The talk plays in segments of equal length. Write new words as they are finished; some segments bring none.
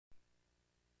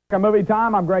On Movie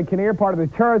Time, I'm Greg Kinnear. Part of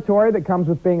the territory that comes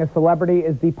with being a celebrity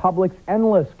is the public's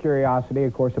endless curiosity,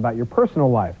 of course, about your personal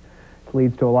life. This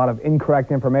leads to a lot of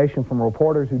incorrect information from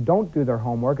reporters who don't do their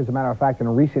homework. As a matter of fact, in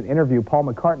a recent interview, Paul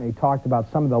McCartney talked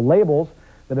about some of the labels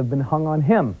that have been hung on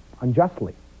him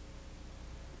unjustly.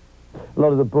 A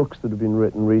lot of the books that have been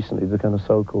written recently, the kind of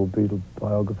so-called Beatle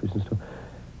biographies and stuff,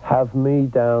 have me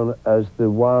down as the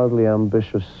wildly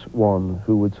ambitious one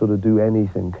who would sort of do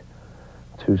anything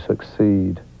to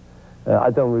succeed.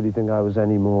 I don't really think I was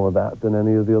any more of that than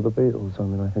any of the other Beatles. I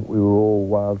mean, I think we were all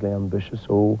wildly ambitious,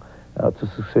 all out to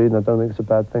succeed, and I don't think it's a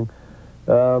bad thing.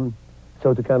 So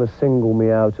to kind of single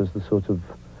me out as the sort of...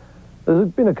 There's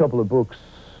been a couple of books,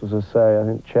 as I say. I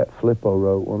think Chet Flippo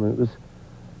wrote one. It was...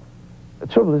 The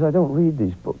trouble is, I don't read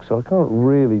these books, so I can't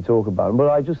really talk about them,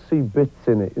 but I just see bits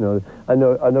in it, you know. I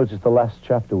noticed the last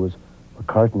chapter was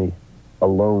McCartney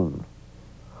alone.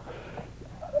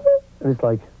 And it's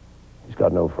like, he's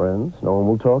got no friends, no one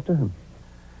will talk to him.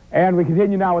 And we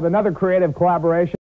continue now with another creative collaboration.